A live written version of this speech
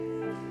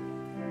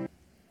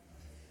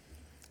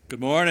Good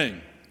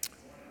morning.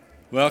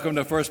 Welcome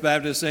to First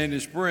Baptist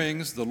Sandy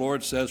Springs. The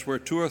Lord says, where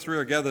two or three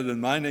are gathered in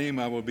my name,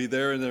 I will be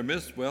there in their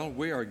midst. Well,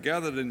 we are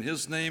gathered in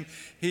his name.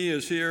 He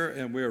is here,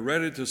 and we are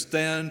ready to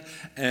stand,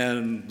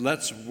 and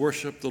let's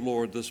worship the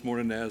Lord this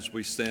morning as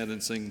we stand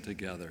and sing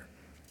together.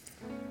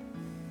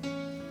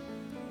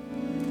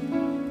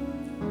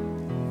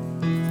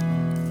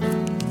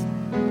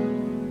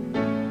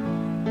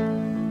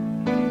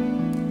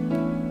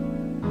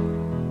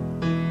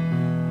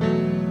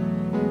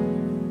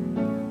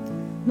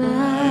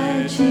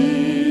 My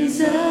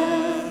Jesus,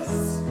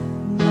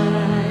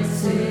 my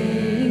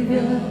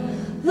Savior,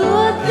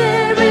 Lord,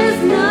 there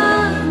is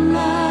none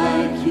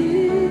like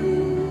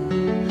you.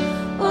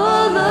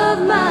 All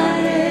of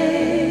my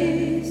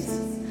days,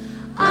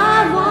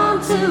 I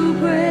want to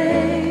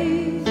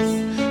praise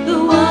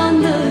the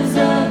wonders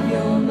of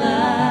your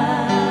mighty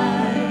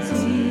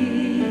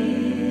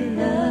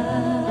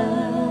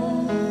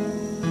love.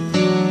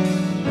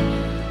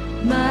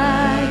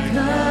 My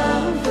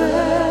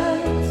comfort,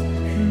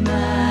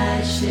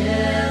 my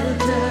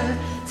shelter,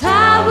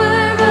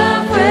 tower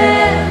of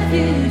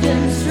refuge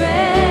and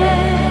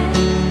strength.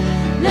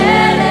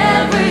 Let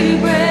every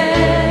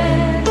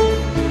breath,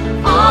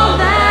 all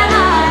that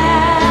I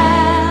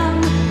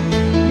am,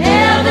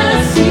 never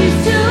cease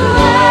to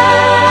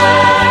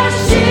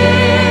worship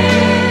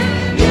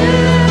you.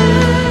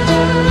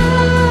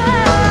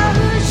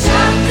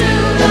 Shout to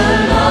the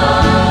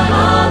Lord,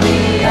 all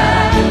the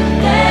earth,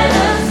 let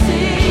us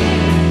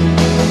sing.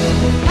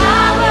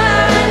 Power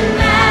and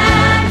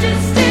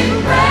majesty,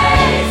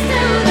 praise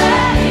to the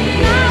King.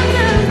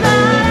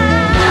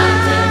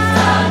 Mountains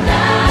bow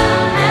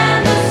down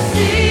and the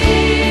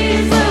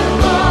seas will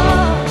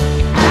roar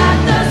at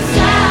the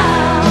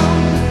sound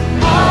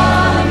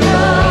of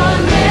your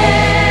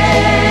name.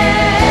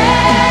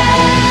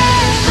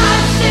 I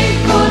sing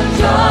for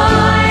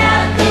joy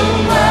at the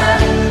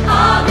work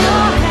of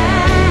your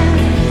hand.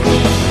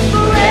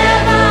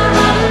 Forever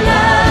I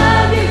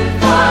love you,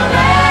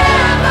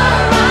 forever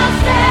I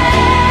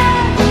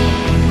stand.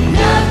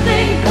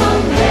 Nothing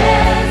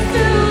compares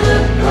to the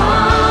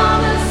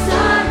promise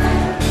I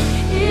have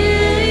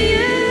in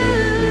you.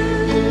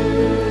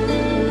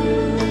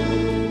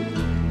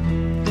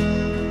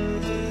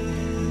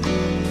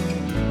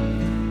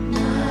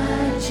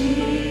 My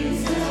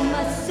Jesus,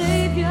 my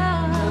Savior,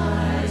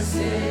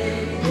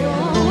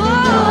 oh,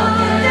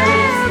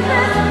 there's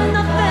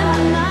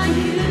nothing like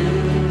you.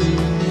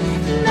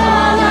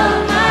 All of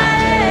my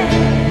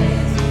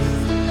days,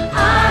 I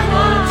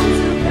want to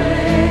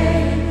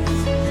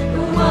praise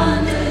the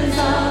wonders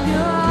of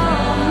your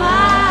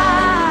mighty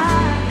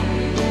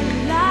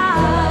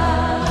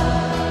love.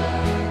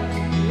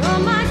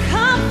 You're my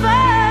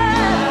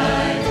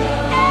comfort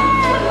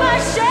and my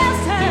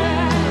shelter.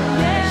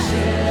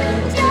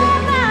 You're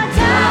my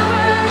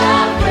tower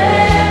of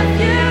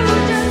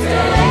refuge and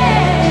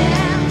strength.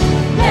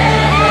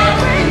 Let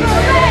every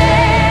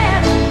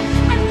breath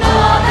and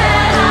all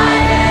that I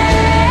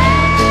am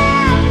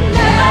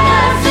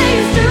never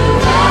cease to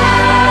worship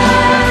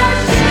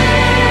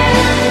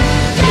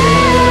you.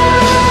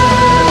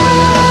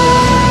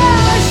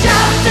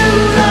 Shout to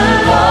the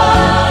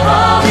Lord,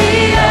 all the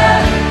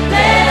earth,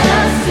 let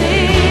us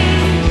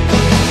sing.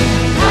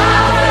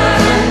 Power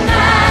and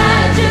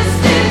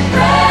majesty,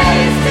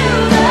 praise to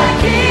the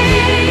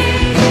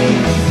King.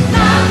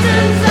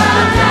 Mountains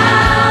are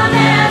down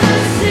and the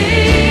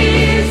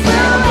seas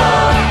will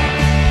roar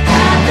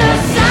at the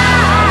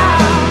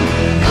sound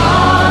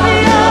of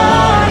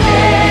your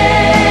name.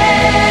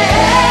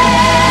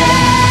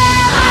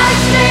 I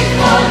sing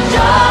for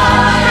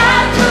joy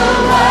at the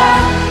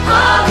work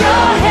of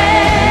your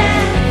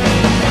hand.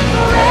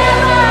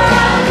 Forever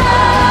I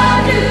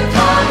love you,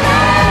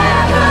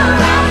 forever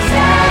I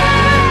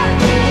stand.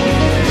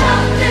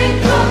 Nothing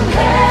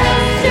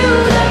compares to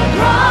the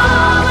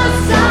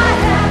promise I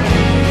have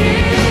in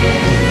you.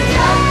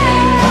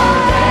 Nothing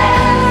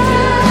compares to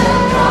the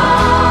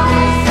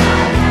promise I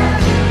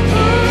have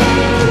in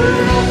you.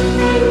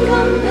 Nothing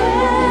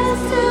compares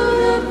to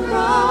the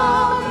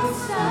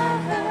promise I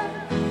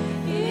have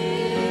in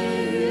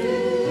you.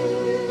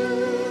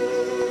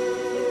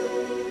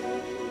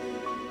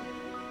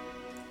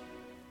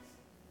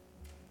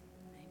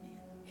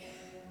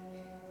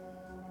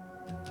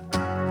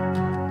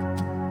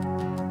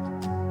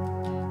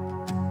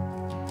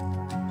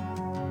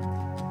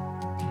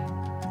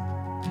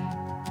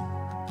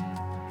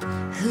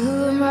 Who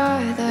am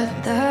I that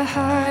the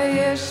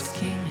highest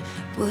king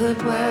would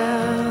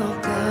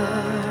welcome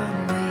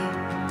me?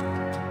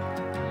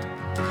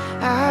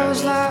 I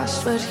was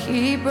lost, but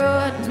he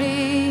brought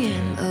me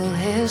in. Oh,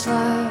 his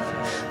love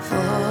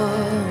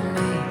for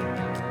me.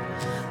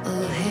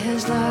 Oh,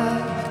 his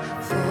love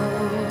for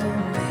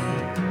me.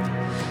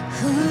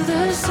 Who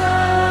the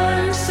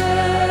Son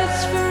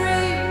sets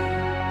free,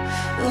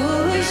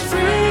 oh, is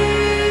free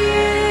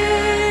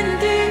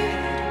indeed.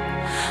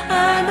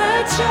 I'm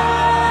a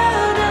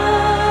child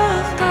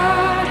of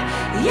God,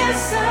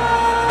 yes I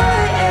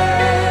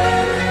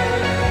am.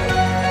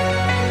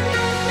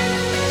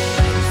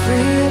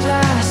 Free at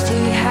last,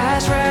 he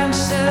has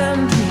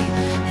ransomed me.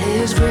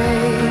 His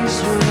grace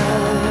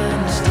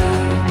runs deep.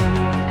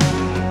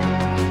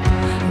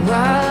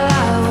 While I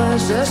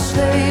was a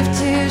slave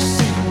to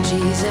sin,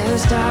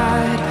 Jesus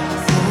died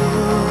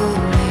for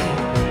me.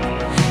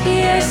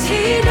 Yes,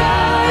 He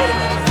died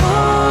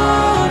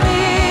for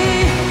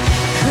me.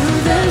 Who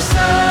the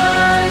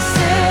Son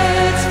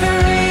sets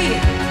free,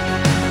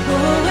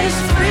 oh, is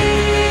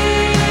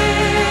free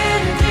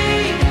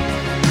indeed.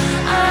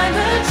 I'm a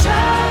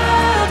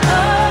child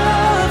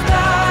of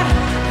God.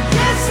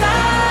 Yes, I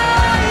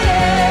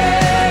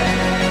am.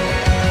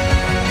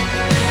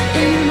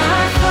 In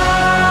my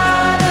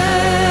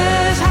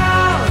Father's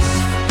house,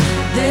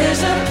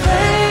 there's a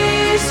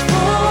place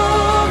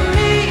for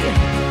me.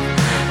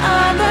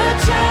 I'm a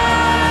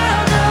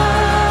child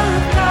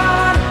of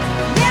God.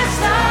 Yes,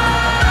 I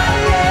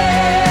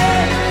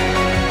am.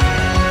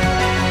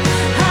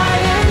 I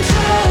am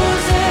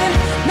chosen,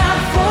 not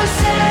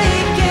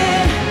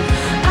forsaken.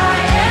 I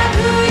am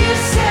who you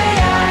say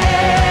I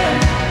am.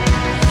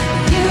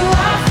 You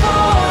are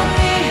for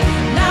me,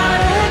 not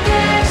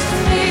against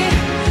me.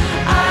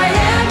 I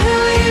am who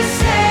you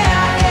say I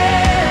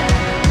am.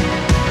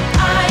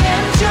 I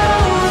am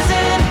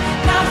chosen,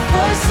 not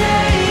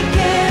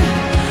forsaken.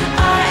 I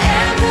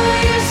am who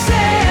you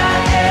say I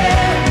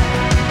am.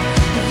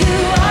 You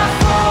are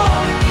for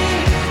me,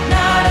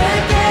 not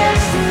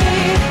against me.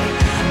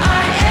 I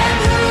am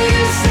who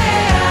you say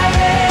I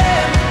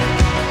am.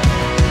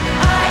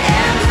 I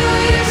am who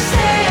you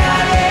say I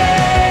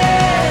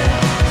am.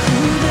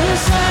 Who the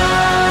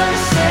Son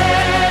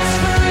sets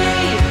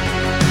free,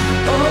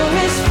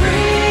 oh, is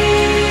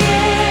free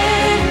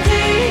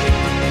indeed.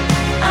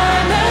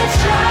 I'm a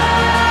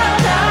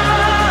child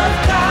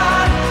of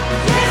God.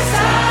 Yes, I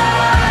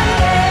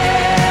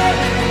am.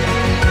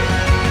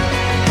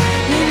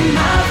 In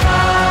my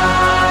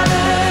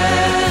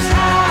Father's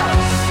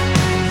house,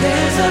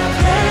 there's a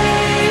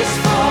place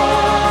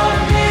for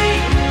me.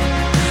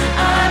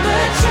 I'm a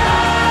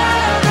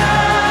child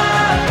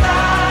of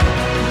God.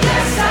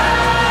 Yes, I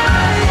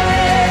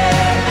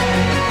am.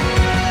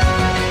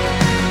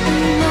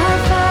 In my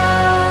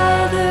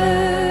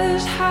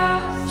Father's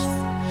house,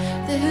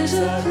 there's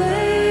a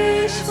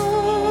place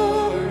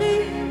for me.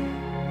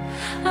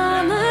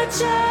 I'm a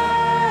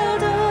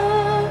child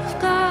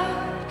of God.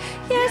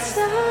 Yes, I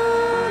am.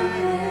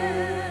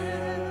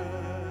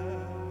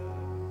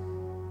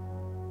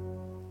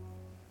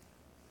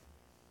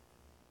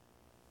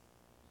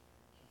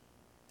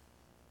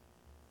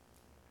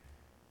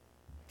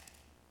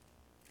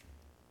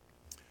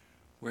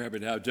 We're happy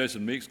to have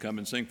Jason Meeks come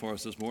and sing for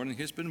us this morning.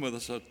 He's been with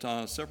us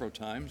several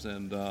times,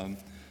 and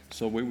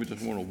so we would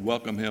just want to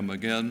welcome him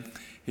again.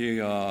 He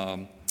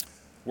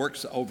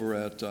works over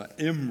at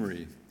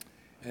Emory,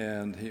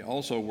 and he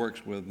also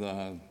works with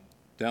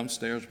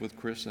downstairs with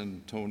Chris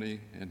and Tony,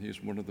 and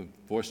he's one of the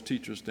voice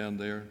teachers down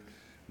there,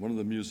 one of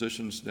the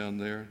musicians down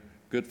there,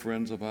 good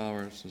friends of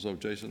ours. So,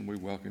 Jason, we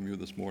welcome you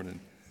this morning.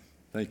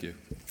 Thank you.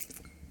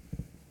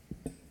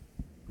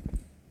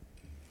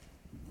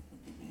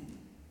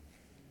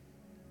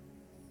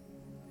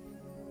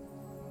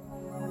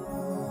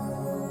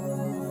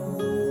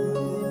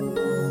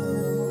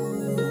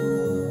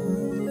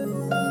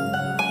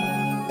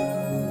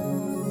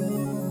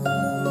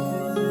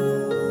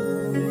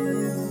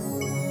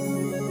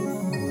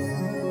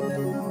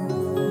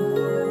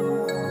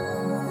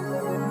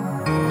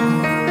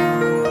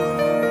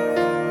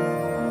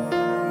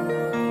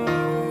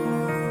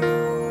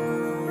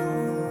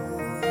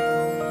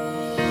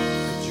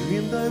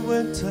 Dreamed I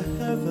went to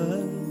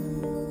heaven.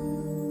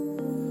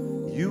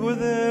 You were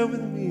there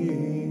with me.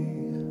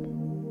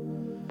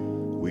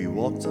 We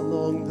walked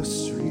along the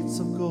streets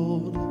of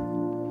gold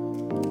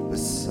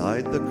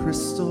beside the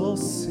crystal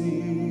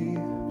sea.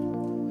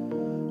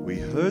 We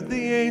heard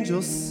the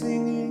angels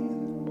singing.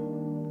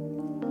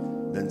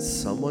 Then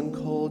someone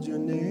called your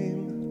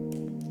name.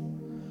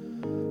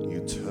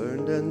 You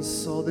turned and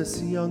saw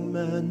this young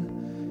man.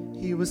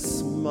 He was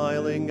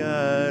smiling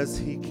as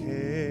he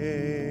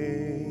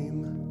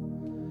came.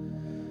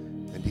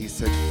 And he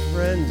said,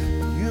 "Friend,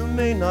 you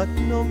may not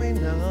know me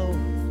now."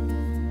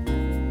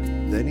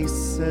 Then he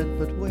said,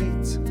 "But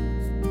wait,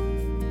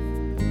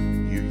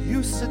 you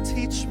used to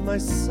teach my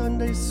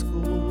Sunday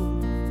school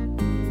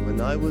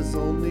when I was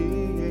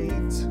only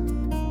 8.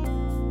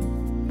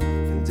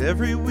 And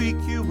every week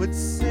you would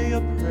say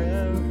a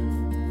prayer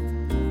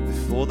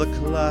before the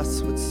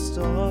class would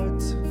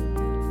start.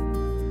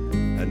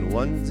 And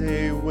one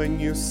day when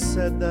you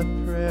said that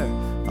prayer,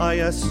 I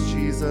asked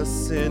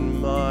Jesus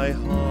in my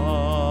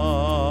heart.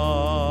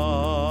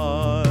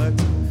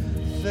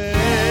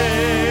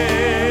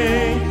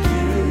 Thank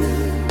you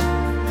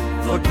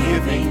for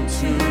giving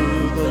to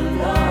the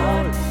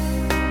Lord.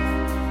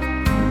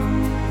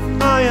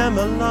 I am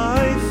a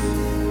life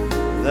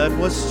that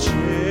was changed.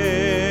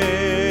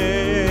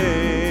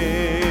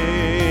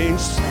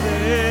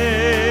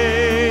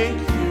 Thank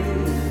you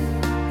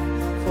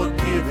for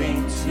giving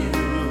to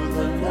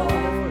the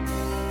Lord.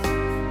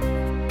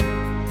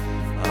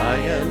 I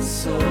am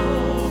so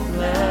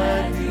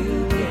glad you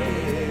gave.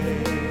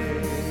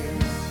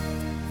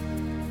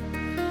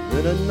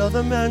 Then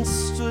another man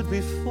stood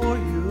before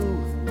you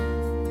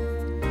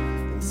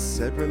and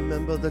said,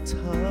 remember the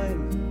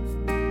time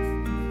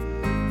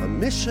a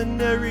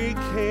missionary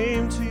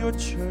came to your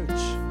church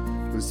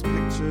whose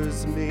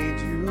pictures made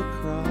you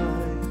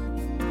cry.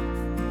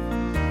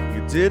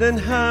 You didn't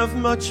have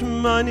much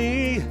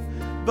money,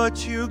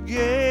 but you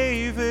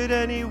gave it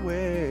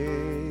anyway.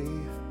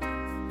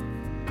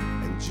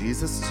 And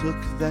Jesus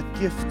took that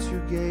gift you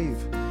gave,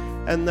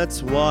 and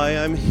that's why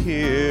I'm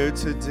here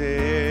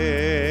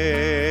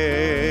today.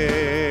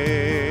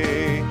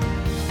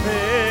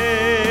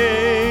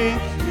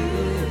 Thank you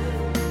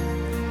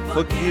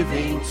for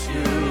giving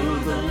to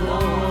the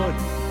Lord.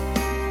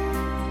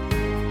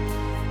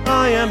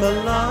 I am a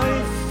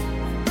life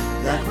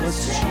that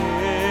was changed.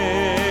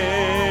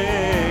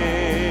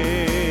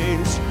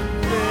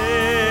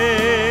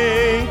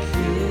 Thank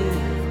you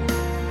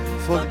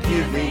for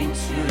giving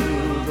to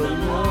the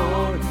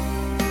Lord.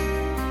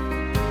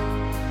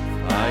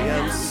 I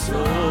am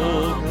so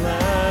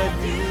glad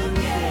you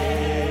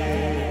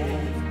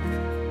gave.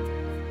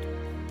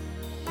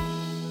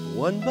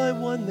 One by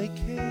one they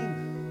came,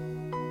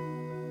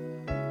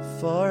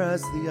 far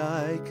as the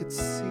eye could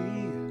see.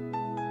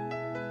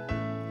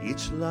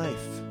 Each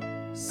life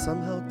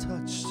somehow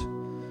touched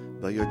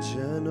by your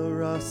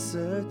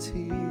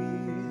generosity.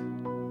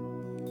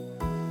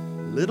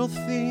 Little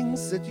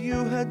things that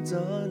you had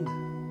done,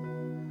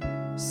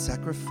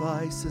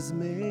 sacrifices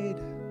made,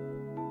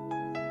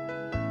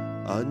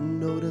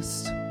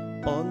 unnoticed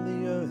on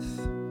the earth,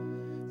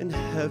 in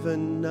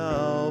heaven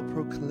now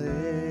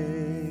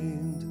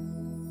proclaimed.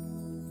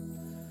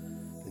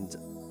 And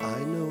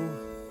I know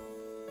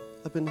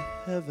up in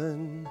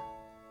heaven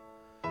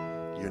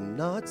you're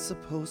not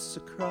supposed to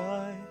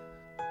cry,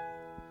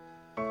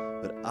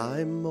 but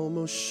I'm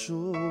almost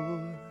sure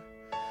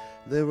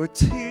there were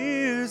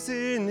tears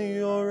in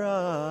your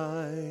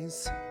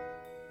eyes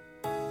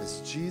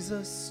as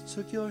Jesus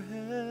took your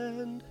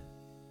hand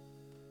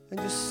and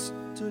you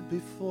stood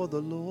before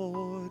the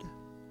Lord.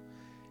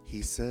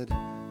 He said,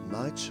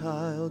 my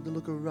child,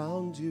 look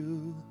around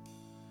you.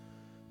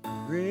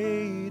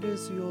 Great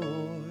is your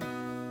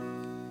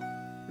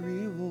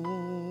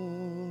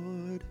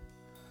reward.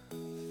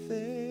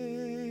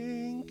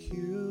 Thank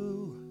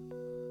you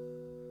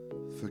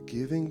for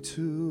giving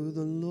to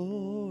the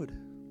Lord.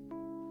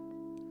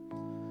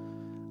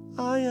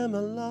 I am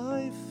a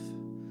life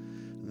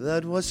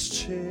that was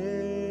changed.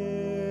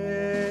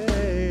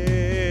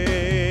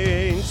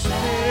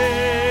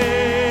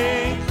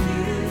 Thank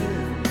you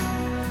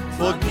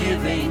for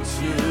giving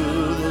to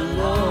the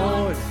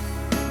Lord.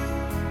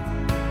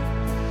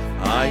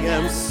 I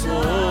am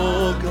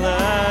so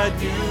glad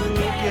you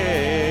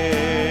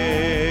gave.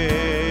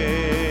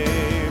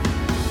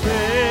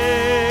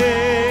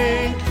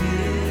 Thank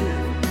you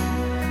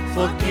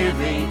for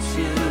giving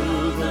to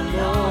the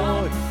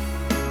Lord.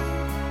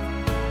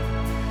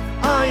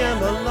 I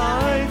am a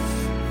life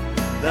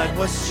that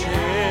was changed.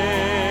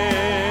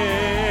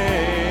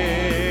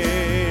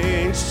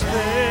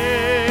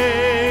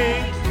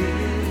 Thank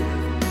you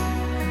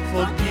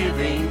for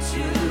giving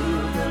to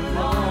the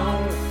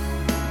Lord.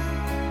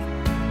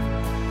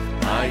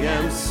 I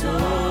am so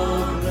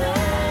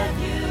glad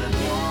you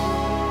gave.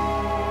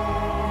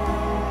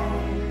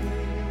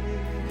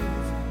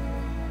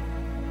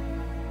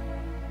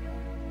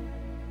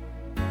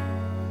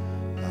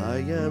 I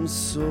am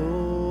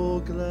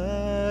so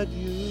glad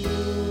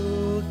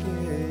you gave.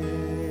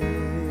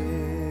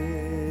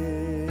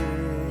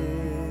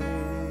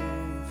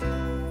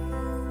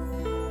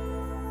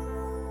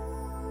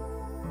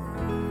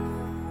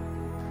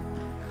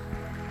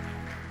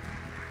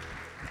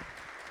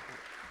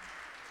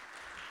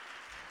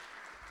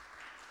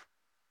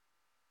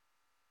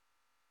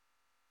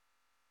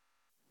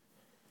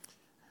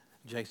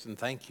 Jason,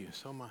 thank you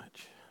so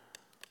much.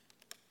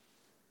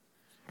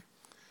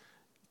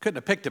 Couldn't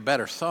have picked a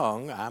better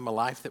song. I'm a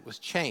life that was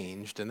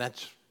changed, and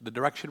that's the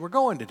direction we're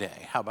going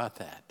today. How about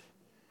that?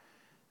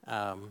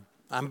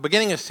 I'm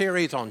beginning a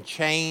series on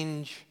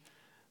change,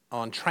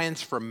 on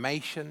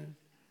transformation,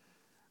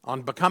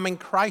 on becoming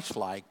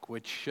Christ-like,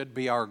 which should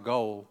be our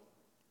goal.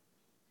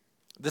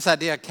 This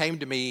idea came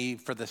to me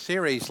for the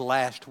series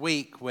last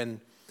week when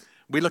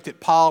we looked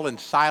at Paul and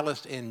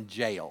Silas in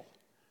jail.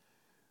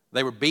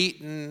 They were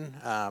beaten.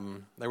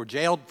 They were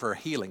jailed for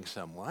healing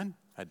someone,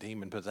 a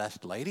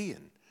demon-possessed lady,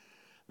 and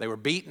they were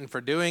beaten for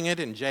doing it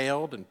and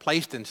jailed and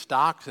placed in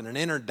stocks in an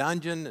inner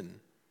dungeon. And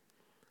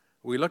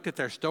we looked at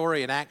their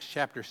story in Acts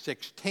chapter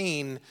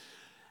 16,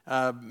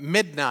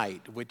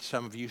 midnight, which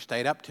some of you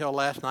stayed up till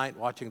last night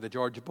watching the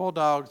Georgia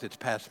Bulldogs. It's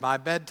past my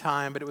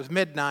bedtime, but it was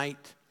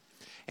midnight.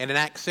 And in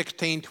Acts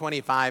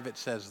 16:25, it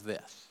says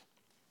this.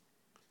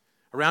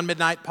 Around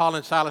midnight, Paul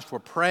and Silas were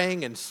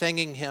praying and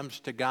singing hymns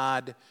to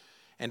God,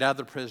 and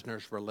other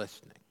prisoners were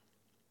listening.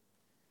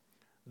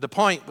 The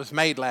point was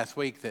made last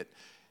week that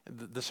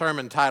the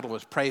sermon title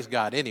was Praise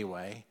God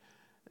Anyway.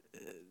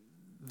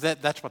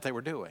 That's what they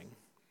were doing.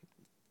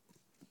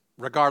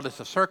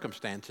 Regardless of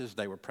circumstances,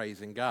 they were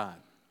praising God.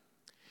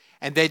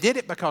 And they did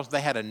it because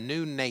they had a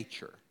new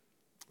nature.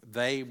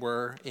 They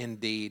were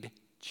indeed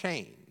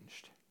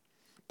changed.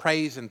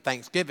 Praise and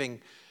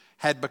thanksgiving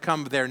had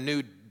become their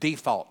new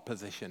default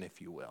position,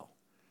 if you will.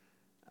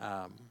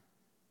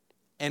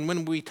 And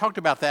when we talked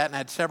about that and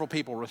had several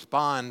people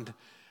respond,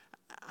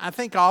 I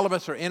think all of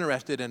us are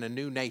interested in a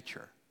new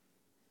nature.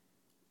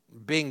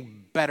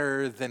 Being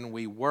better than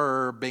we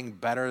were, being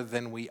better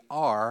than we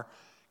are,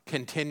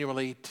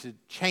 continually to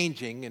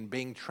changing and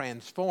being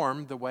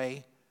transformed the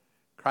way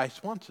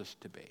Christ wants us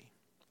to be.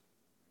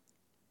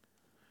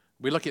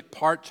 We look at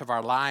parts of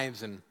our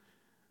lives and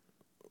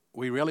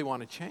we really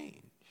want to change.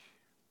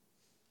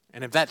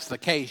 And if that's the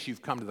case,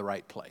 you've come to the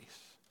right place.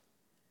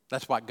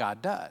 That's what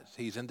God does.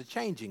 He's in the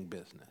changing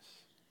business.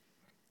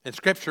 In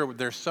Scripture,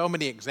 there's so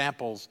many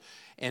examples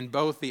in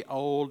both the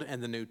Old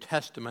and the New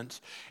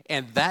Testaments,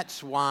 and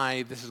that's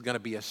why this is going to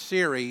be a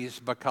series,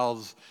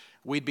 because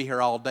we'd be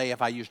here all day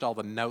if I used all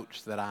the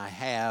notes that I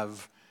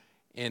have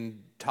in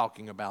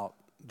talking about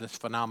this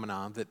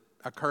phenomenon that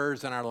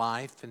occurs in our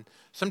life, and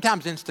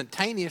sometimes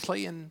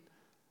instantaneously, and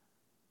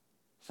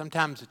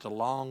sometimes it's a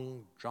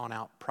long,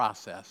 drawn-out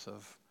process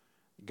of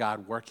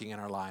God working in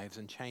our lives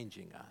and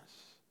changing us.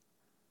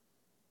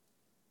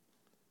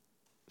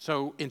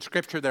 So in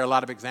Scripture, there are a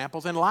lot of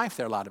examples. In life,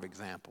 there are a lot of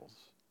examples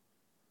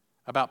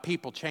about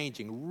people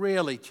changing,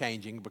 really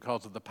changing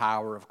because of the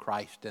power of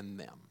Christ in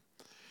them.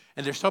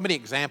 And there's so many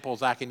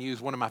examples I can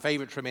use. One of my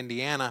favorites from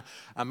Indiana,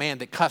 a man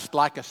that cussed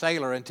like a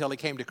sailor until he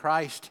came to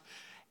Christ.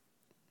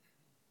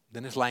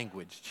 Then his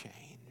language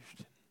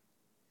changed.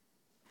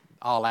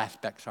 All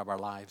aspects of our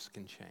lives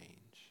can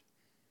change.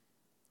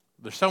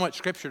 There's so much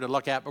Scripture to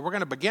look at, but we're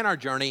going to begin our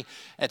journey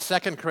at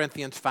 2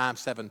 Corinthians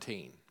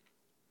 5:17.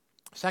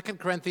 2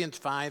 Corinthians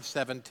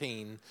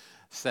 5:17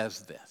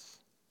 says this.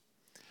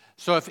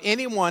 So if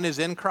anyone is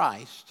in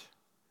Christ,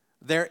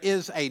 there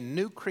is a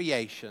new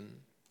creation.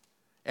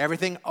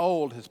 Everything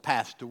old has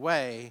passed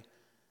away.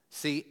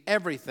 See,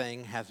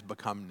 everything has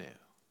become new.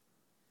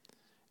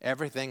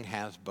 Everything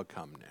has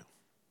become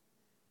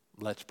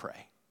new. Let's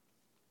pray.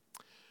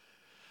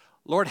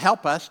 Lord,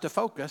 help us to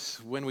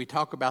focus when we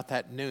talk about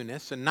that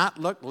newness and not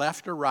look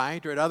left or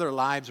right or at other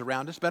lives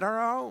around us, but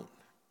our own.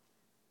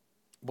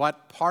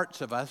 What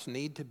parts of us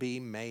need to be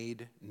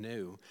made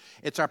new?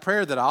 It's our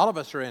prayer that all of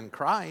us are in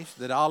Christ,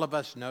 that all of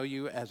us know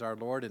you as our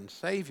Lord and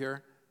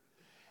Savior,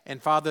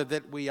 and Father,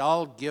 that we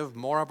all give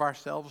more of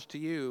ourselves to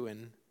you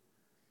and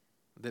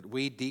that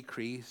we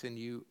decrease and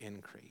you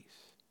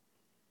increase.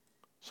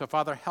 So,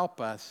 Father, help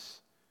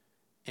us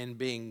in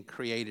being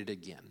created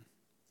again,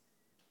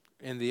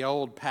 in the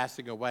old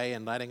passing away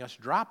and letting us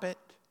drop it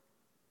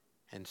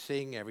and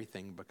seeing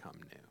everything become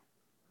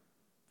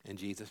new. In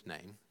Jesus'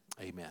 name,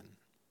 amen.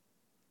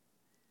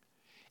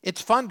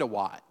 It's fun to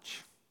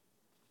watch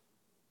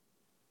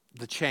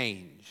the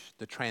change,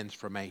 the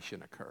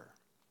transformation occur.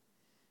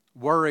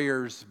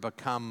 Warriors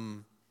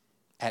become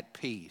at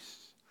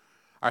peace,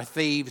 or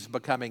thieves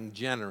becoming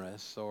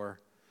generous,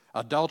 or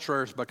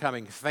adulterers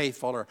becoming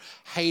faithful, or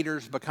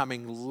haters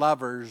becoming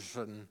lovers,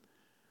 and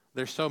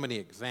there's so many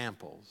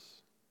examples.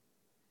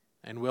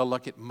 And we'll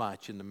look at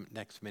much in the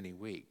next many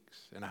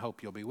weeks, and I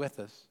hope you'll be with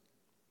us.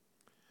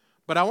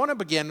 But I want to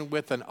begin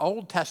with an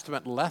Old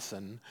Testament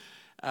lesson,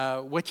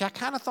 which I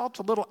kind of thought's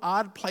a little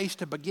odd place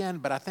to begin,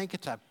 but I think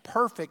it's a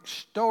perfect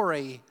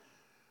story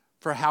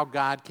for how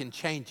God can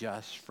change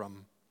us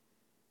from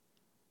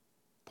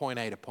point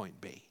A to point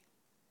B.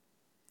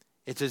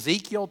 It's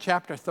Ezekiel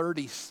chapter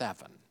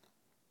 37.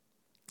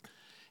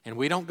 And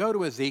we don't go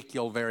to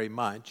Ezekiel very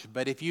much,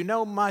 but if you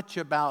know much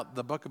about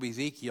the book of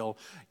Ezekiel,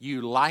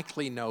 you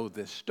likely know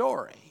this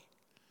story.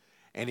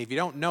 And if you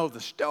don't know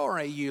the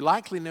story, you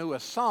likely knew a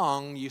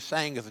song you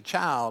sang as a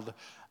child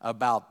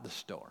about the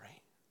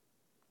story.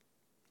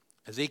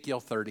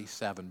 Ezekiel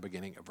 37,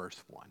 beginning at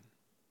verse 1.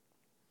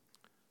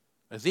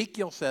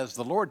 Ezekiel says,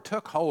 "The Lord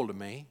took hold of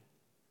me.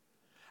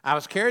 I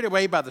was carried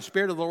away by the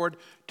Spirit of the Lord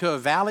to a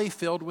valley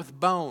filled with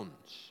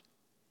bones.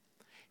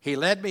 He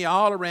led me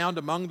all around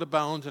among the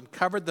bones and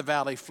covered the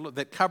valley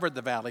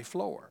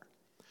floor.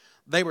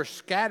 They were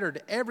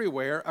scattered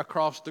everywhere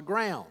across the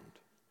ground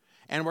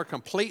and were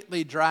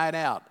completely dried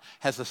out."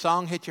 Has the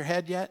song hit your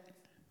head yet?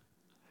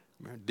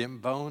 Remember, dim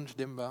bones,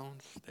 dim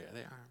bones. There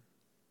they are.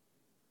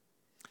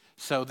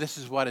 So this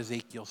is what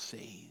Ezekiel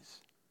sees.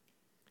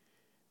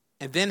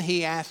 And then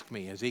he asked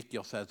me,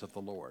 Ezekiel says of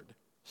the Lord,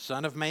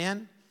 "Son of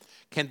man,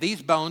 can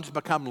these bones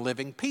become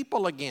living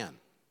people again?"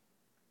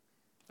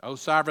 "O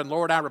sovereign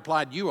Lord," I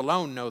replied, "you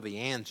alone know the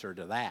answer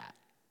to that."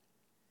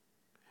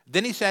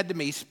 Then he said to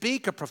me,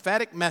 "Speak a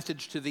prophetic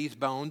message to these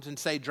bones and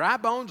say, 'Dry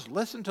bones,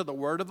 listen to the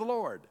word of the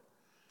Lord.'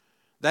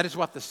 That is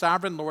what the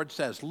sovereign Lord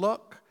says.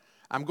 Look,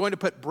 I'm going to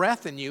put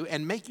breath in you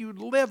and make you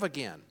live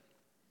again.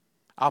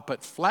 I'll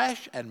put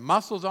flesh and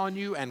muscles on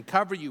you and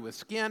cover you with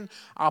skin.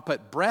 I'll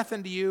put breath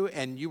into you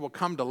and you will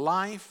come to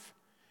life.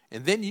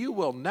 And then you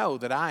will know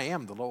that I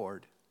am the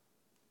Lord."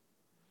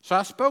 So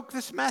I spoke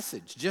this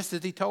message just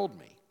as he told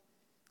me.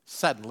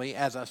 Suddenly,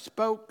 as I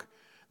spoke,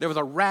 there was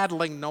a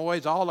rattling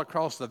noise all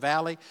across the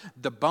valley.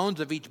 The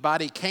bones of each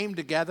body came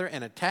together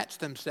and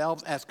attached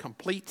themselves as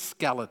complete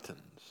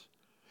skeletons.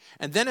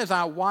 And then as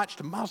I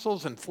watched,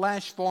 muscles and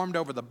flesh formed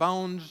over the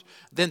bones,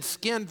 then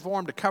skin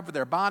formed to cover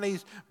their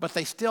bodies, but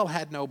they still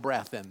had no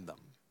breath in them.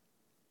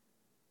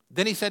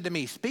 Then he said to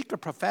me, speak a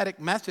prophetic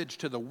message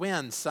to the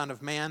winds, Son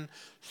of man.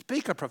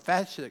 Speak a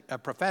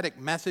prophetic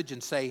message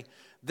and say,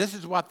 this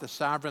is what the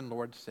sovereign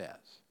Lord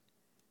says.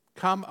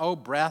 Come, O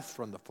breath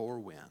from the four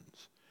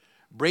winds.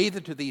 Breathe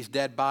into these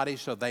dead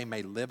bodies so they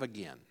may live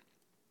again.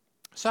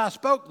 So I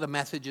spoke the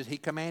messages he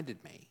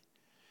commanded me,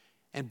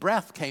 and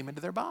breath came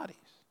into their bodies.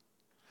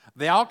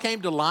 They all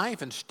came to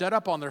life and stood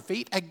up on their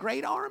feet, a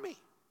great army.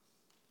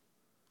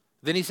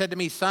 Then he said to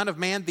me, Son of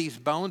man, these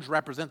bones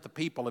represent the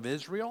people of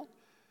Israel.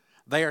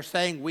 They are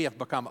saying, we have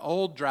become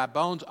old, dry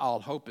bones. All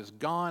hope is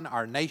gone.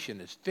 Our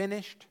nation is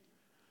finished.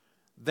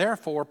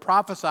 Therefore,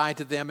 prophesy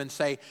to them and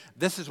say,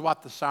 this is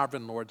what the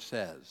sovereign Lord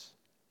says.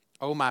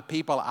 O my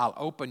people, I'll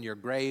open your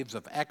graves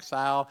of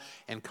exile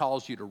and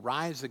cause you to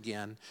rise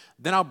again.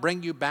 Then I'll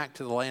bring you back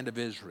to the land of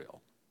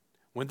Israel.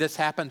 When this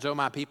happens, O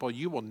my people,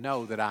 you will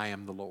know that I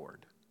am the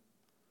Lord.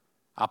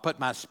 I'll put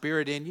my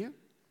spirit in you.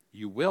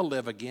 You will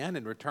live again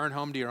and return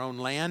home to your own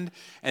land.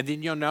 And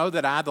then you'll know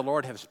that I, the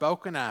Lord, have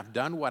spoken. I've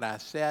done what I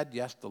said.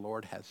 Yes, the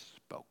Lord has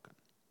spoken.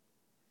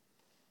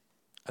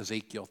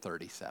 Ezekiel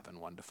 37,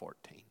 1-14.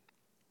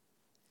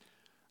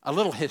 A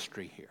little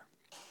history here.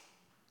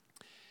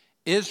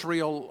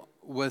 Israel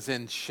was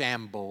in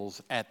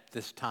shambles at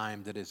this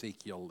time that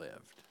Ezekiel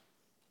lived.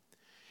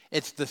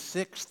 It's the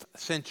 6th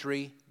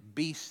century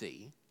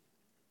BC.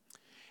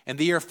 In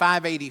the year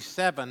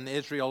 587,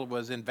 Israel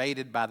was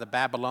invaded by the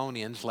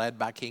Babylonians led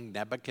by King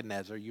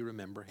Nebuchadnezzar. You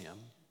remember him.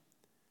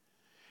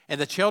 And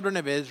the children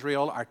of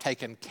Israel are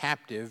taken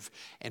captive.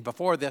 And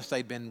before this,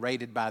 they'd been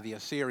raided by the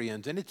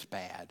Assyrians, and it's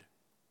bad.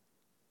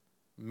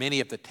 Many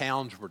of the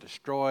towns were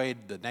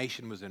destroyed. The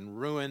nation was in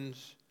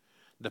ruins.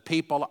 The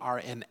people are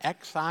in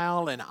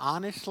exile, and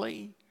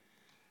honestly,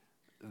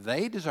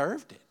 they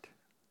deserved it.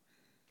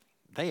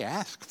 They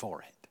asked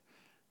for it.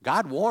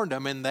 God warned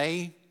them, and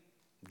they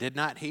did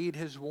not heed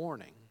his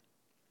warning.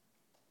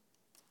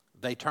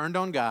 They turned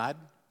on God.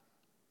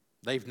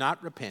 They've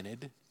not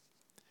repented.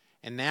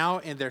 And now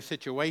in their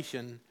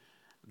situation,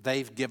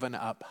 they've given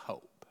up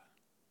hope.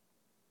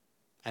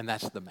 And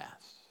that's the mess.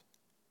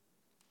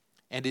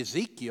 And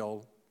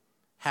Ezekiel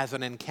has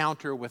an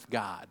encounter with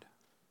God.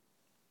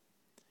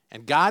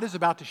 And God is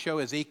about to show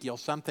Ezekiel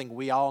something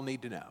we all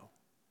need to know.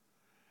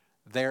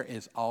 There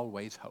is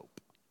always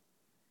hope.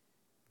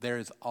 There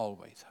is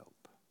always hope.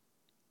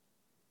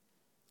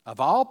 Of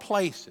all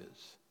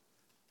places,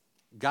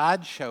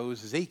 God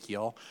shows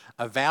Ezekiel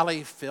a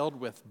valley filled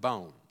with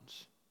bones,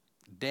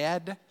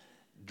 dead,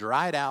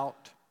 dried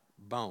out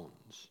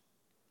bones.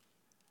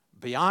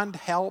 Beyond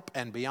help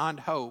and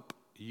beyond hope,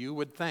 you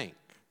would think.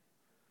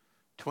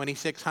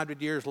 2,600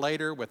 years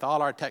later, with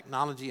all our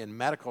technology and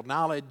medical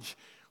knowledge,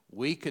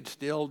 we could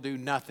still do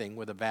nothing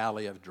with a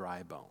valley of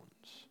dry bones.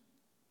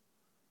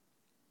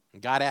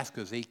 And God asked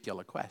Ezekiel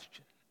a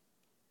question.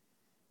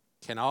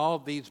 Can all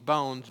these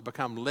bones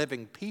become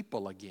living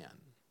people again?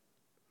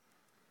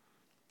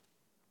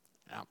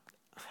 Now,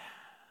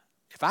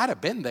 if I'd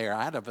have been there,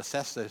 I'd have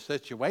assessed the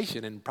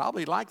situation and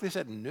probably likely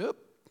said, nope,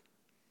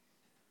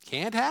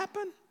 can't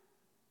happen.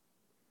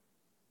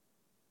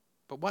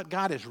 But what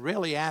God is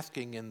really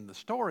asking in the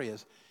story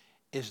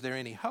is there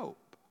any hope?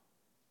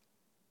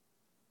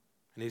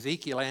 And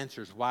Ezekiel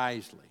answers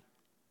wisely.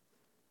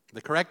 The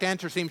correct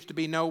answer seems to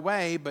be no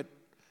way, but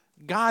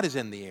God is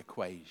in the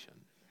equation.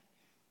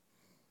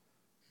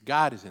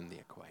 God is in the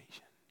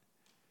equation.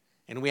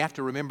 And we have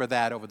to remember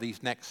that over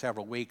these next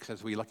several weeks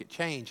as we look at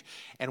change.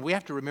 And we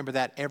have to remember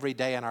that every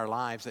day in our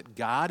lives, that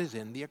God is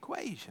in the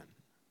equation.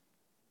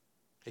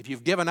 If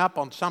you've given up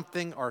on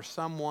something or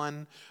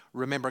someone,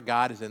 remember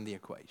God is in the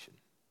equation.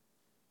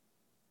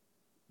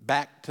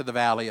 Back to the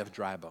valley of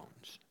dry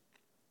bones.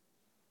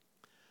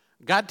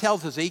 God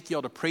tells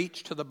Ezekiel to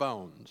preach to the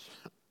bones.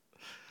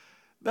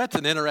 That's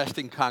an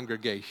interesting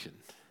congregation.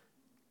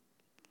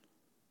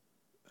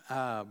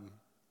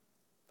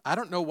 I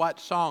don't know what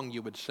song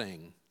you would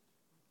sing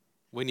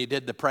when you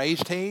did the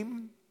praise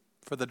team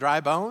for the dry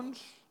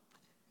bones.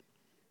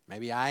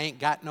 Maybe I ain't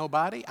got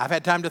nobody. I've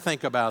had time to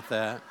think about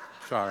that.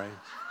 Sorry.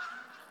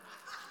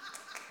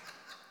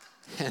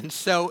 And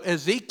so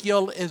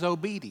Ezekiel is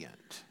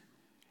obedient,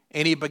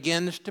 and he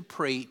begins to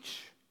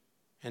preach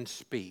and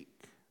speak.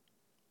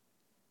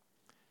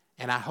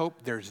 And I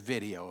hope there's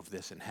video of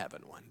this in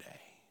heaven one day.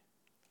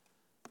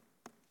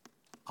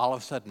 All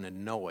of a sudden, a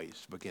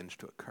noise begins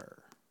to occur.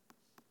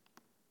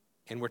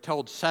 And we're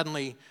told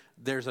suddenly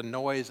there's a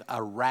noise,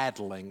 a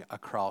rattling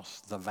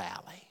across the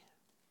valley.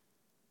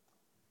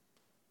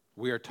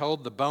 We are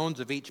told the bones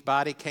of each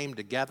body came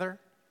together,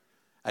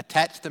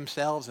 attached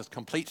themselves as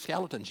complete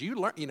skeletons. You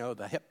learn,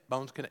 the hip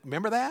bones connect.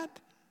 Remember that?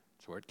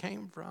 That's where it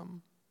came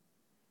from.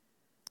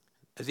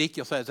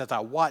 Ezekiel says, as I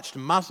watched,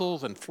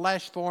 muscles and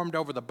flesh formed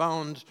over the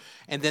bones,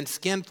 and then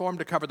skin formed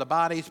to cover the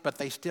bodies, but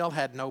they still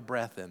had no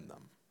breath in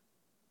them.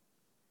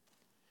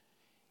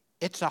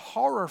 It's a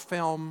horror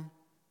film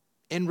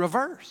in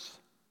reverse.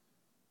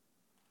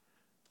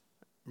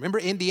 Remember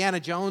Indiana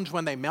Jones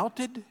when they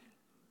melted?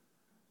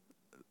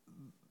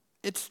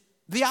 It's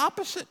the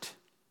opposite.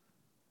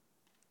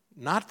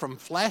 Not from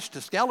flesh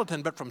to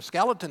skeleton, but from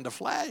skeleton to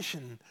flesh.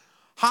 And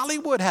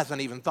Hollywood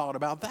hasn't even thought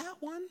about that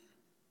one.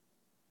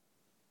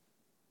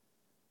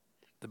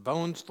 The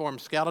bones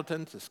formed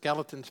skeletons, the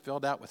skeletons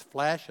filled out with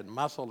flesh and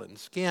muscle and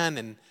skin,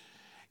 and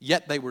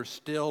yet they were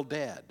still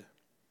dead.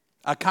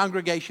 A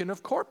congregation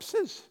of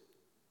corpses.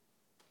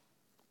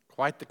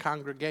 Quite the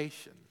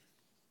congregation.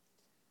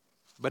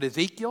 But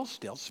Ezekiel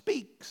still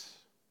speaks.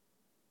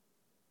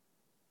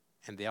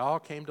 And they all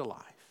came to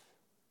life.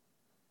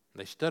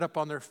 They stood up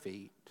on their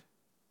feet,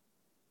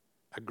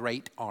 a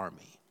great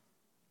army.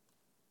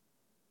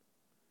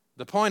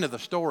 The point of the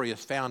story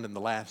is found in the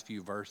last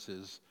few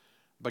verses,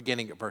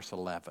 beginning at verse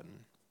 11.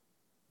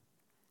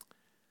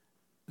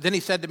 Then he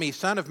said to me,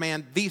 Son of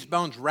man, these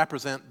bones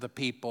represent the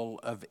people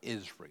of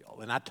Israel.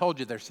 And I told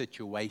you their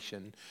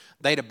situation.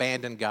 They'd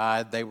abandoned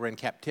God. They were in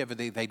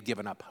captivity. They'd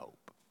given up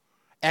hope.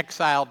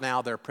 Exiled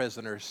now, they're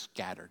prisoners,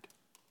 scattered.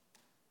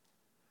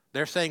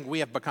 They're saying, we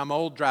have become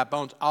old, dry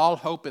bones. All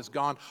hope is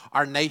gone.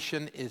 Our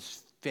nation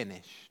is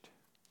finished.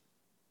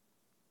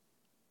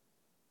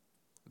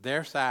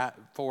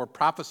 Therefore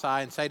prophesy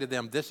and say to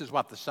them, this is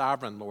what the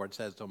sovereign Lord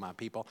says to my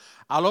people.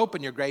 I'll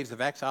open your graves of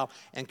exile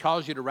and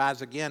cause you to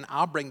rise again.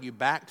 I'll bring you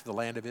back to the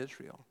land of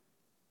Israel.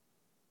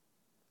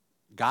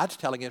 God's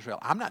telling Israel,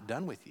 I'm not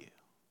done with you.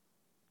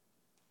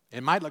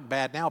 It might look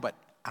bad now, but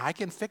I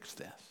can fix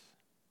this.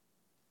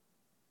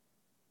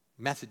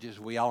 Messages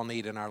we all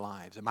need in our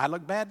lives. It might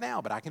look bad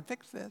now, but I can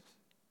fix this.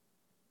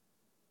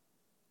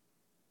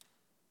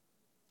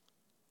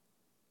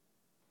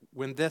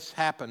 When this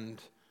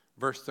happened,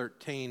 verse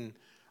 13,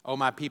 O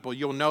my people,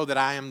 you'll know that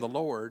I am the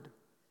Lord.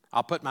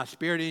 I'll put my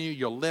spirit in you.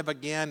 You'll live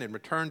again and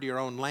return to your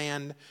own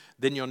land.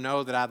 Then you'll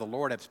know that I, the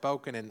Lord, have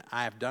spoken, and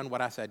I have done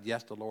what I said.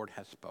 Yes, the Lord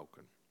has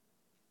spoken.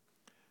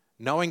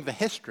 Knowing the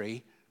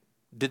history,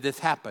 did this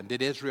happen?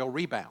 Did Israel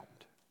rebound?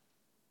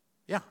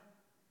 Yeah,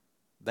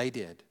 they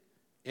did.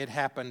 It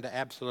happened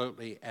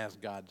absolutely as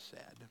God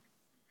said.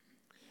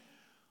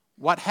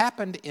 What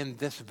happened in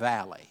this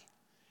valley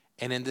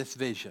and in this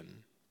vision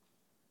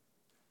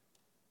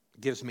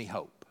gives me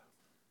hope.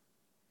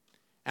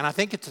 And I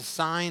think it's a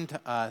sign to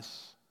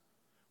us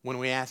when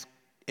we ask,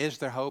 is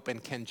there hope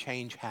and can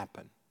change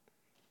happen?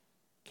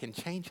 Can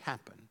change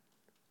happen?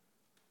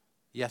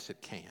 Yes,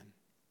 it can.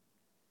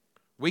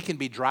 We can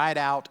be dried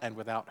out and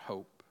without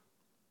hope,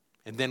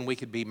 and then we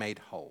could be made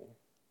whole.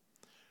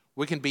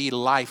 We can be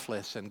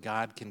lifeless, and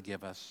God can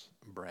give us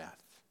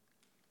breath.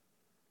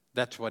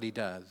 That's what he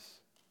does.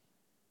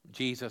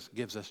 Jesus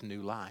gives us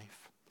new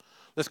life.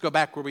 Let's go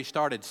back where we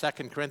started,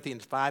 2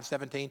 Corinthians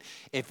 5:17.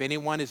 If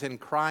anyone is in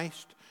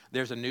Christ,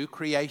 there's a new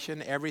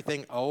creation.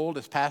 Everything old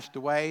has passed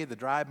away, the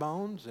dry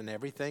bones, and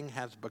everything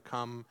has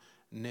become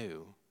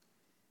new.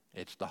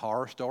 It's the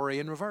horror story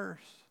in reverse.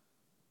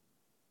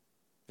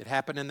 It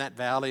happened in that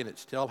valley, and it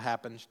still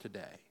happens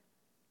today.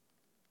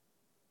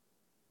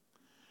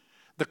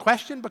 The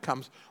question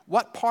becomes,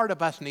 what part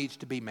of us needs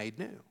to be made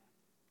new?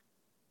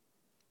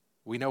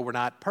 We know we're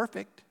not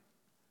perfect,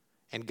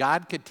 and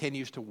God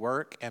continues to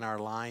work in our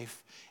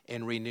life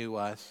and renew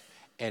us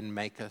and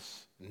make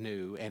us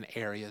new in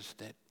areas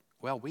that,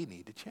 well, we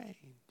need to change.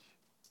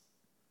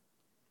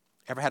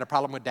 Ever had a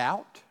problem with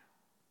doubt?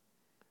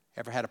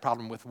 Ever had a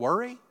problem with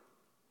worry?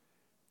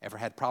 Ever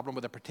had a problem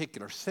with a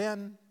particular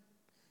sin?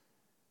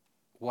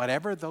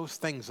 Whatever those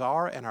things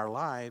are in our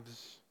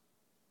lives,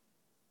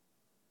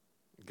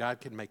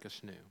 God can make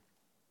us new.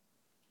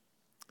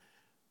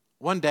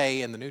 One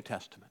day in the New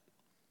Testament,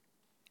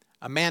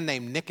 a man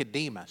named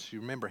Nicodemus, you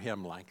remember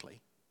him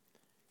likely,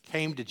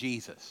 came to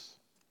Jesus.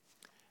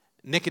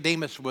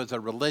 Nicodemus was a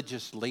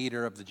religious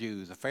leader of the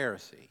Jews, a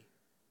Pharisee.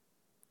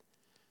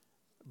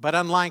 But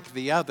unlike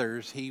the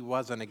others, he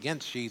wasn't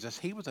against Jesus.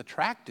 He was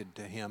attracted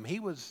to him. He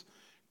was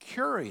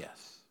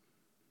curious,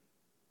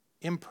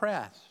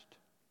 impressed.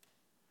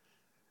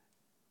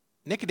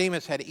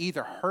 Nicodemus had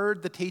either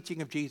heard the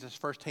teaching of Jesus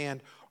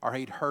firsthand or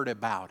he'd heard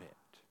about it.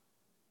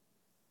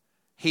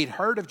 He'd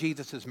heard of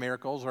Jesus'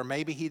 miracles, or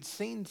maybe he'd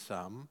seen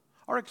some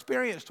or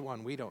experienced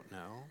one, we don't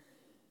know.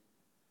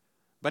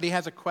 But he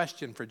has a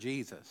question for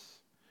Jesus.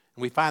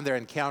 And we find their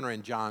encounter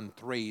in John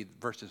 3,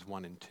 verses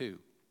 1 and 2.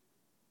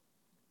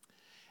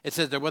 It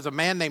says, there was a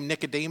man named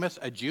Nicodemus,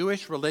 a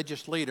Jewish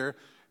religious leader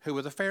who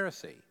was a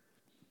Pharisee.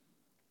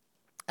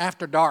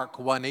 After dark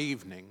one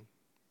evening,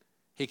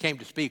 he came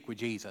to speak with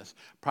Jesus,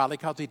 probably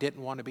because he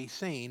didn't want to be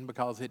seen,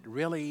 because it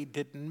really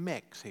didn't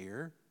mix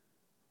here.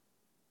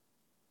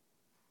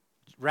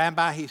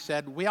 Rabbi, he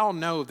said, we all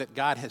know that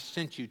God has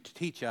sent you to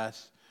teach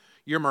us.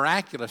 Your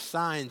miraculous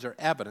signs are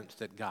evidence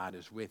that God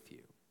is with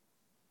you.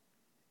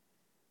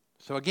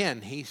 So again,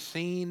 he's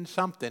seen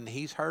something.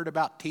 He's heard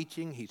about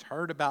teaching. He's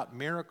heard about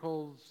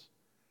miracles.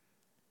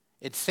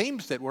 It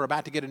seems that we're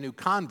about to get a new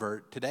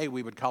convert. Today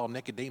we would call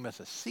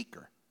Nicodemus a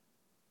seeker.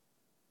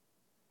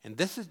 And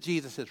this is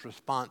Jesus'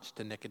 response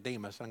to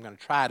Nicodemus. I'm going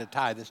to try to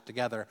tie this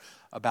together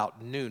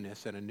about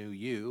newness and a new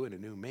you and a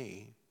new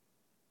me.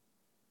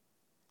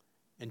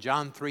 In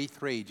John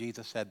 3:3,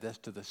 Jesus said this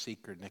to the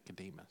seeker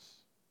Nicodemus.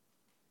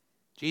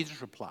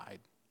 Jesus replied,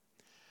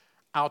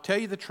 I'll tell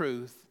you the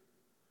truth,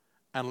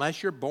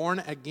 unless you're born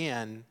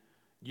again,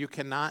 you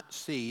cannot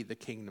see the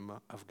kingdom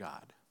of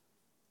God.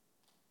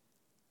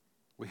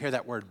 We hear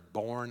that word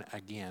born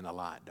again a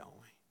lot, don't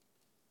we?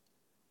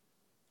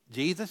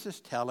 Jesus is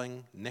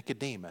telling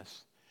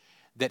Nicodemus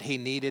that he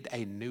needed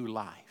a new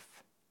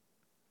life,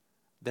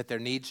 that there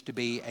needs to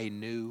be a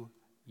new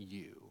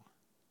you.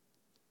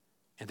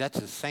 And that's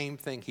the same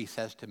thing he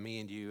says to me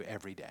and you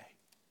every day.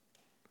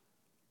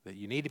 That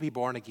you need to be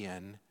born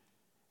again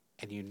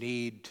and you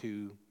need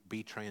to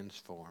be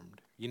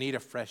transformed. You need a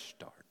fresh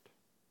start.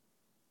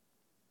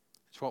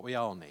 It's what we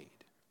all need.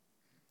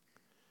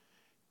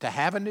 To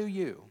have a new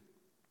you,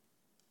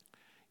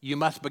 you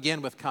must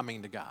begin with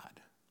coming to God.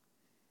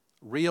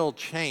 Real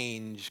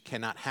change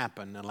cannot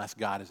happen unless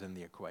God is in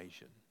the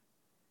equation.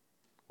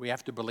 We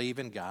have to believe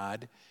in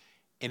God,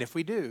 and if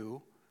we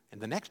do,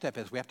 and the next step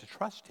is we have to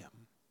trust Him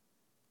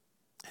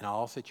in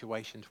all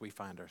situations we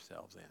find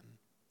ourselves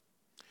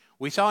in.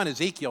 We saw in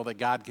Ezekiel that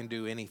God can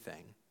do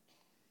anything.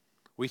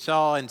 We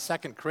saw in 2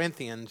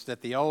 Corinthians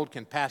that the old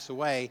can pass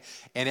away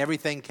and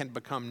everything can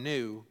become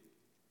new.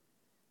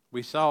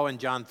 We saw in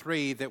John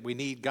 3 that we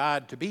need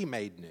God to be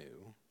made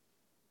new.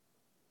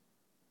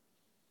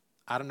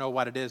 I don't know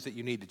what it is that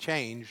you need to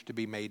change to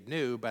be made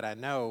new, but I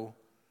know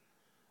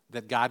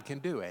that God can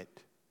do it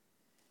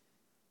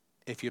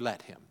if you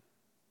let Him.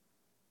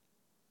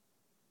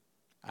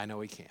 I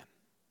know He can.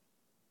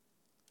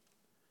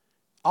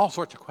 All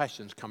sorts of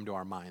questions come to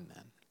our mind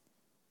then.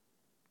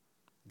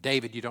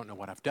 David, you don't know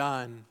what I've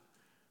done.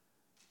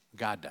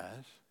 God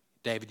does.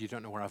 David, you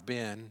don't know where I've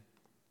been.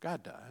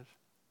 God does.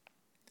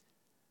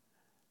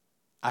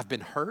 I've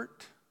been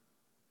hurt.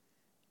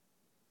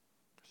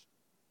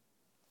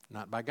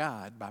 Not by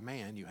God, by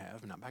man you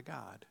have, not by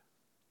God.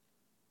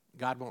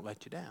 God won't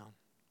let you down.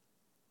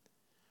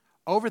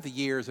 Over the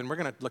years, and we're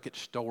going to look at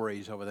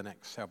stories over the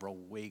next several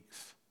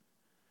weeks,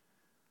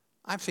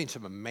 I've seen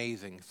some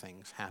amazing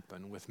things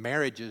happen with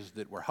marriages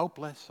that were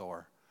hopeless,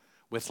 or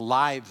with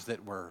lives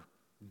that were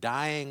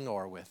dying,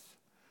 or with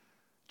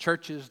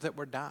churches that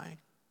were dying.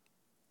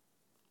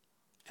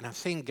 And I've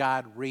seen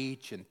God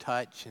reach and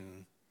touch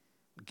and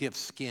give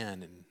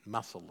skin and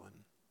muscle and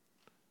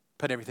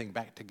put everything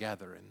back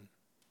together and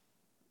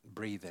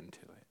breathe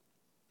into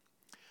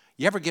it.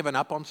 You ever given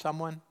up on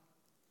someone?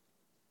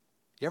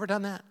 You ever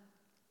done that?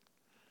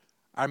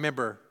 I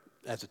remember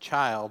as a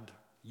child,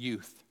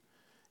 youth,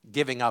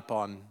 giving up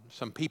on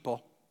some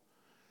people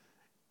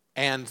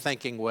and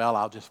thinking, well,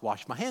 I'll just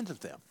wash my hands of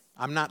them.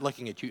 I'm not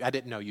looking at you. I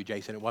didn't know you,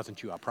 Jason. It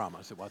wasn't you, I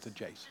promise. It wasn't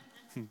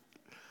Jason.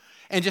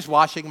 And just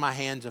washing my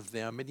hands of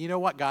them. And you know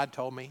what God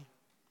told me?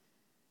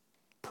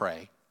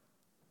 Pray.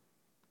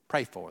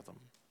 Pray for them.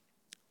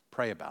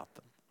 Pray about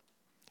them.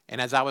 And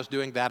as I was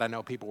doing that, I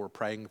know people were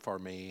praying for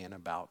me and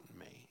about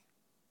me.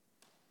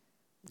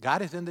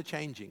 God is in the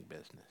changing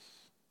business.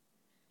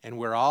 And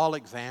we're all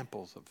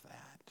examples of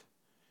that.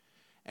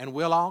 And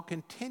we'll all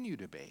continue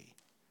to be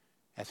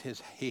as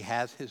He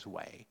has His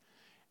way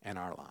in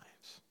our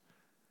lives,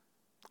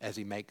 as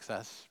He makes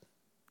us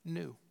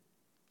new.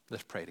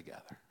 Let's pray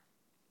together.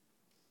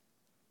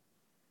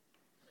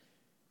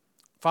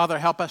 Father,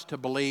 help us to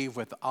believe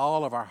with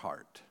all of our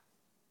heart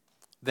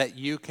that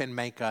You can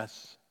make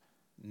us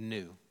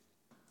new.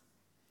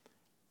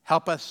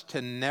 Help us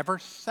to never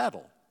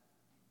settle.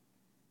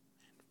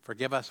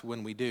 Forgive us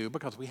when we do,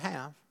 because we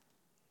have.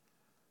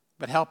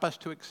 But help us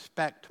to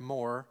expect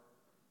more,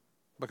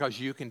 because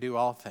You can do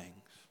all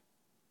things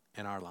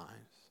in our lives.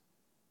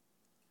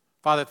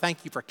 Father,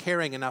 thank You for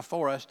caring enough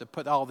for us to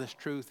put all this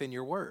truth in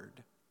Your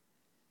Word.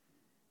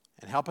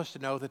 And help us to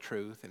know the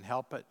truth, and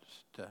help it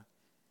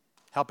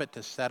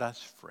to set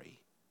us free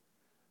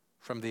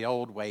from the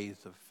old ways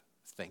of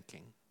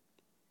thinking.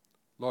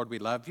 Lord, we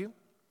love You.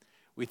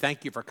 We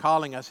thank You for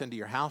calling us into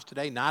Your house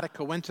today. Not a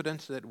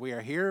coincidence that we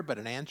are here, but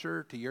an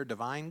answer to Your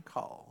divine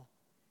call.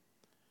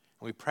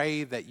 We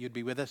pray that You'd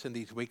be with us in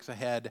these weeks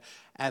ahead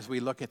as we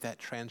look at that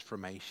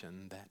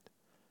transformation that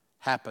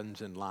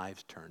happens in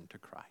lives turned to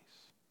Christ.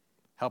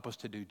 Help us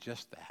to do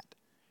just that.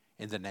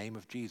 In the name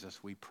of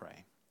Jesus we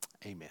pray.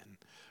 Amen.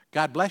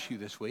 God bless you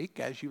this week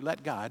as you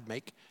let God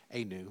make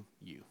a new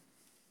you.